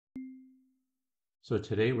So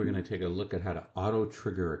today we're going to take a look at how to auto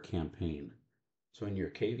trigger a campaign. So in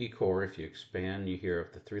your KvCORE, if you expand, you hear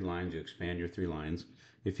of the 3 lines, you expand your 3 lines.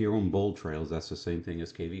 If you're on BoldTrails, that's the same thing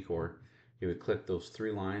as KvCORE. You would click those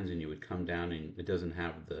 3 lines and you would come down and it doesn't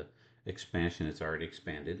have the expansion, it's already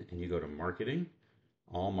expanded. And you go to marketing,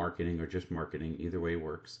 all marketing or just marketing, either way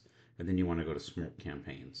works. And then you want to go to smart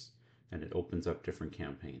campaigns and it opens up different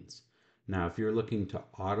campaigns. Now, if you're looking to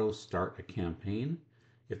auto start a campaign,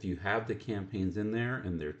 if you have the campaigns in there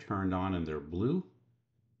and they're turned on and they're blue,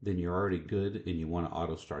 then you're already good and you want to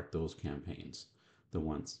auto start those campaigns. The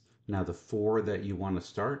ones. Now the 4 that you want to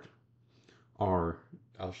start are,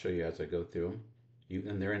 I'll show you as I go through them.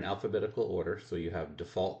 And they're in alphabetical order. So you have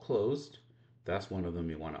default closed. That's one of them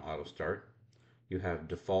you want to auto start. You have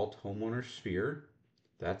default homeowner sphere.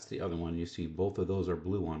 That's the other one. You see both of those are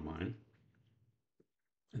blue on mine.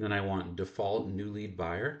 And then I want default new lead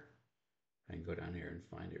buyer. I can go down here and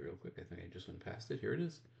find it real quick. I think I just went past it. Here it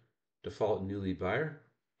is. Default new lead buyer.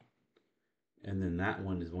 And then that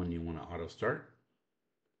one is one you want to auto start.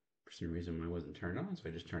 For some reason mine wasn't turned on, so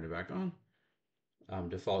I just turned it back on.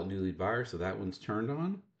 Default new lead buyer, so that one's turned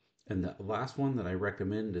on. And the last one that I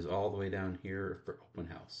recommend is all the way down here for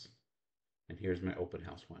open house. And here's my open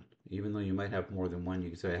house one. Even though you might have more than one, you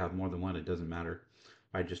can say I have more than one, it doesn't matter.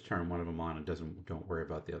 I just turn one of them on, don't worry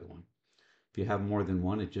about the other one. If you have more than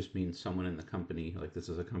one, it just means someone in the company, like this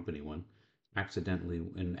is a company one, accidentally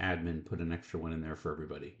an admin put an extra one in there for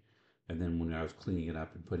everybody. And then when I was cleaning it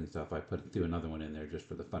up and putting stuff, I threw another one in there just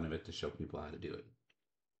for the fun of it to show people how to do it.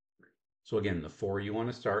 So again, the 4 you want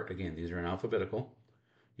to start, again, these are in alphabetical.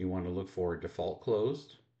 You want to look for default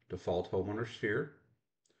closed, default homeowner sphere,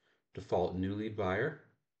 default new lead buyer,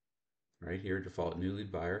 right here, default new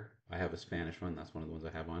lead buyer. I have a Spanish one, that's one of the ones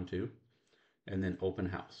I have on too. And then open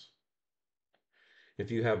house. If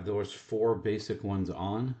you have those 4 basic ones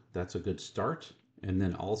on, that's a good start. And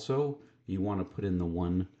then also you want to put in the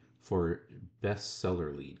one for best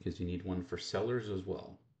seller lead because you need one for sellers as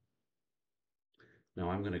well. Now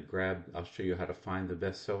I'm going to I'll show you how to find the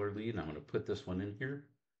best seller lead. I'm going to put this one in here.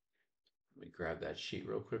 Let me grab that sheet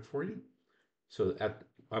real quick for you. So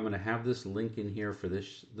I'm going to have this link in here for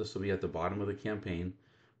this. This will be at the bottom of the campaign.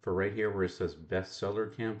 For right here where it says best seller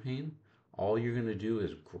campaign, all you're going to do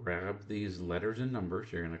is grab these letters and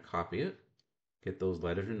numbers. You're going to copy it, get those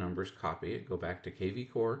letters and numbers, copy it, go back to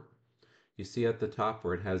KvCORE. You see at the top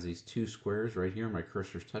where it has these 2 squares right here, my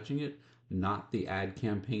cursor's touching it, not the add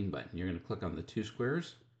campaign button. You're going to click on the 2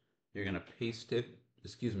 squares. You're going to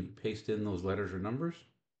paste in those letters or numbers.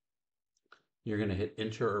 You're going to hit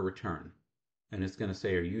enter or return. And it's going to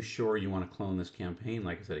say, are you sure you want to clone this campaign?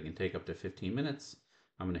 Like I said, it can take up to 15 minutes.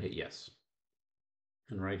 I'm going to hit yes.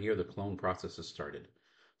 And right here, the clone process has started.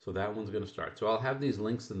 So that one's going to start. So I'll have these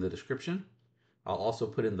links in the description. I'll also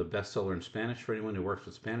put in the bestseller in Spanish for anyone who works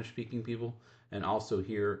with Spanish speaking people, and also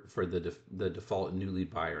here for the default new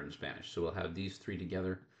lead buyer in Spanish. So we'll have these 3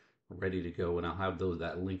 together ready to go, and I'll have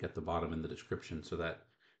that link at the bottom in the description so that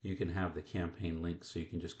you can have the campaign link so you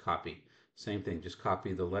can just copy. Same thing, just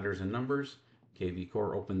copy the letters and numbers,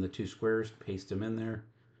 KvCORE, open the 2 squares, paste them in there,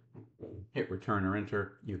 hit return or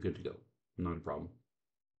enter, you're good to go. Not a problem.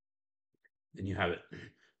 Then you have it.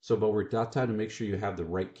 So, but that's how to make sure you have the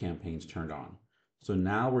right campaigns turned on. So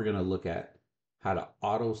now we're going to look at how to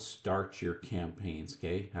auto start your campaigns,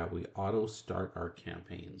 okay? How we auto start our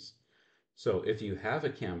campaigns. So if you have a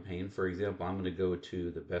campaign, for example, I'm going to go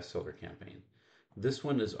to the bestseller campaign. This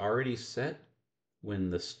one is already set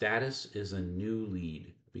when the status is a new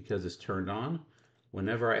lead because it's turned on.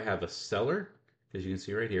 Whenever I have a seller, as you can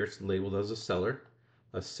see right here, it's labeled as a seller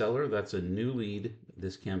that's a new lead,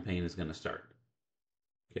 this campaign is going to start.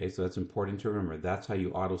 Okay, so that's important to remember. That's how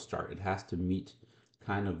you auto start. It has to meet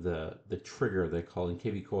kind of the trigger they call in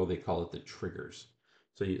KvCORE, they call it the triggers.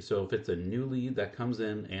 So if it's a new lead that comes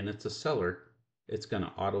in and it's a seller, it's going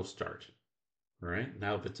to auto start. All right.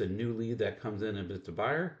 Now if it's a new lead that comes in and it's a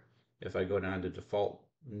buyer, if I go down to default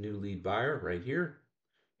new lead buyer right here,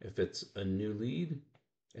 if it's a new lead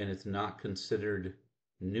and it's not considered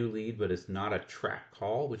new lead, but it's not a track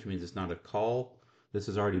call, which means it's not a call. This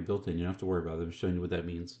is already built in. You don't have to worry about it. I'm showing you what that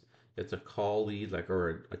means. It's a call lead, like,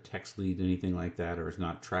 or a text lead, anything like that, or it's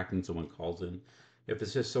not tracking someone calls in. If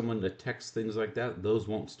it's just someone that texts things like that, those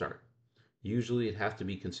won't start. Usually it has to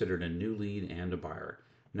be considered a new lead and a buyer.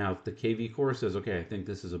 Now, if the KvCORE says, okay, I think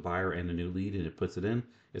this is a buyer and a new lead, and it puts it in,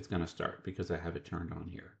 it's going to start because I have it turned on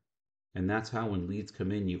here. And that's how when leads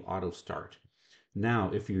come in, you auto start.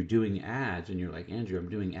 Now, if you're doing ads and you're like, Andrew, I'm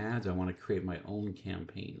doing ads, I want to create my own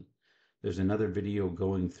campaign. There's another video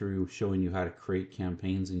going through showing you how to create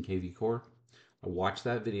campaigns in KvCORE. Watch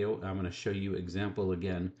that video. I'm going to show you example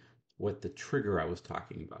again what the trigger I was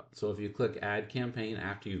talking about. So if you click add campaign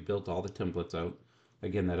after you've built all the templates out,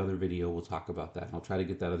 again, that other video will talk about that. And I'll try to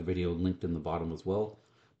get that other video linked in the bottom as well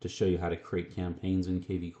to show you how to create campaigns in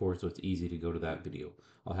KvCORE, so it's easy to go to that video.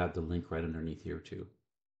 I'll have the link right underneath here too.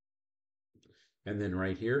 And then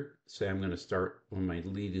right here, say I'm going to start when my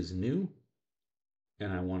lead is new,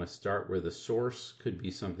 and I want to start where the source could be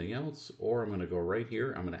something else, or I'm going to go right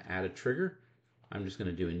here, I'm going to add a trigger. I'm just going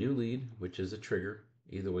to do a new lead, which is a trigger.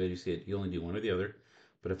 Either way you see it, you only do one or the other.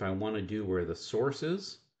 But if I want to do where the source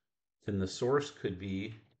is, then the source could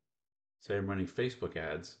be, say I'm running Facebook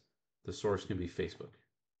ads, the source can be Facebook.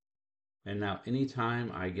 And now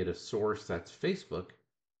anytime I get a source that's Facebook,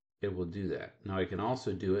 it will do that. Now I can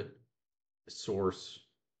also do it source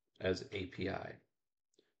as API.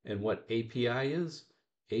 And what API is?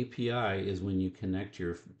 API is when you connect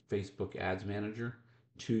your Facebook Ads Manager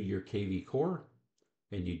to your KvCORE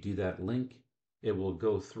and you do that link, it will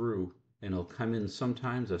go through and it'll come in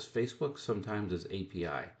sometimes as Facebook, sometimes as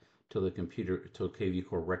API till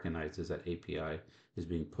KvCORE recognizes that API is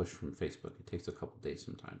being pushed from Facebook. It takes a couple days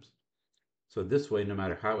sometimes. So this way, no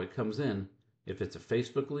matter how it comes in, if it's a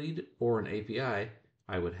Facebook lead or an API,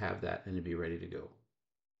 I would have that and it'd be ready to go.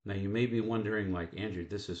 Now you may be wondering, like, Andrew,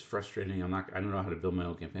 this is frustrating. I don't know how to build my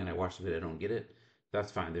own campaign. I watched the video, I don't get it.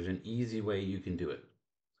 That's fine. There's an easy way you can do it.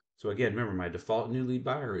 So again, remember, my default new lead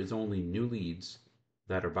buyer is only new leads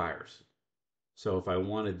that are buyers. So if I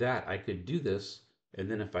wanted that, I could do this. And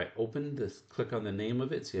then if I open this, click on the name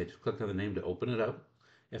of it. See, I just click on the name to open it up.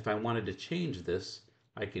 If I wanted to change this,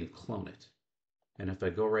 I can clone it. And if I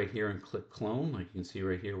go right here and click clone, like you can see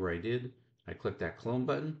right here where I did, I click that clone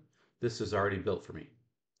button. This is already built for me.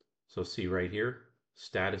 So see right here,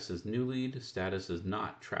 status is new lead, status is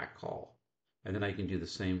not track call. And then I can do the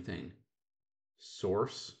same thing.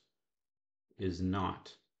 Source is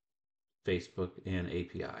not Facebook and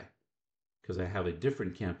API, because I have a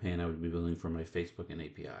different campaign I would be building for my Facebook and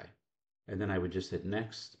API. And then I would just hit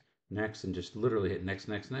next, next, and just literally hit next,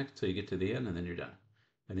 next, next till you get to the end, and then you're done.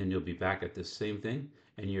 And then you'll be back at this same thing.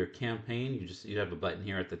 And your campaign, you have a button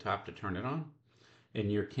here at the top to turn it on. And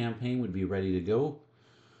your campaign would be ready to go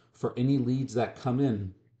for any leads that come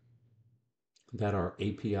in that are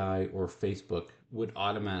API or Facebook, would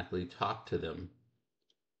automatically talk to them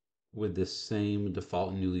with this same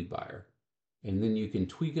default new lead buyer. And then you can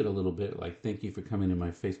tweak it a little bit, like thank you for coming to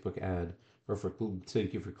my Facebook ad, or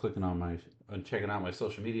thank you for clicking on checking out my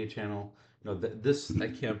social media channel.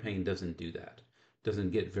 That campaign doesn't do that.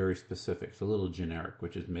 Doesn't get very specific. It's a little generic,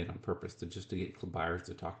 which is made on purpose just to get buyers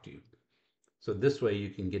to talk to you. So this way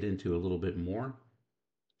you can get into a little bit more,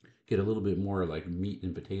 get a little bit more like meat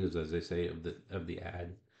and potatoes, as they say, of the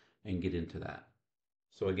ad, and get into that.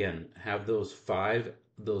 So again, have those five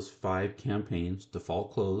campaigns: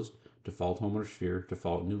 default closed, default homeowner sphere,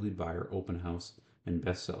 default new lead buyer, open house, and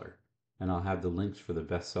bestseller. And I'll have the links for the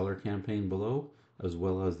bestseller campaign below, as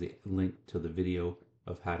well as the link to the video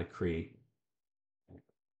of how to create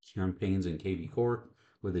campaigns in KvCORE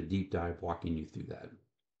with a deep dive walking you through that.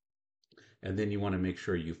 And then you want to make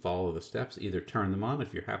sure you follow the steps. Either turn them on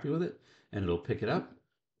if you're happy with it and it'll pick it up,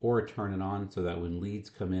 or turn it on so that when leads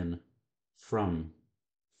come in from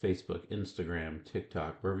Facebook, Instagram,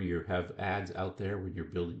 TikTok, wherever you have ads out there when you're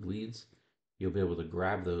building leads, you'll be able to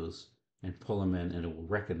grab those and pull them in, and it will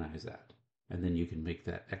recognize that. And then you can make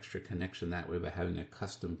that extra connection that way by having a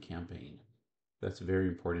custom campaign. That's very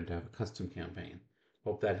important to have a custom campaign.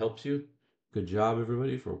 Hope that helps you. Good job,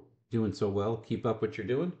 everybody, for doing so well. Keep up what you're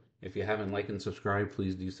doing. If you haven't liked and subscribed,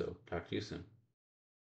 please do so. Talk to you soon.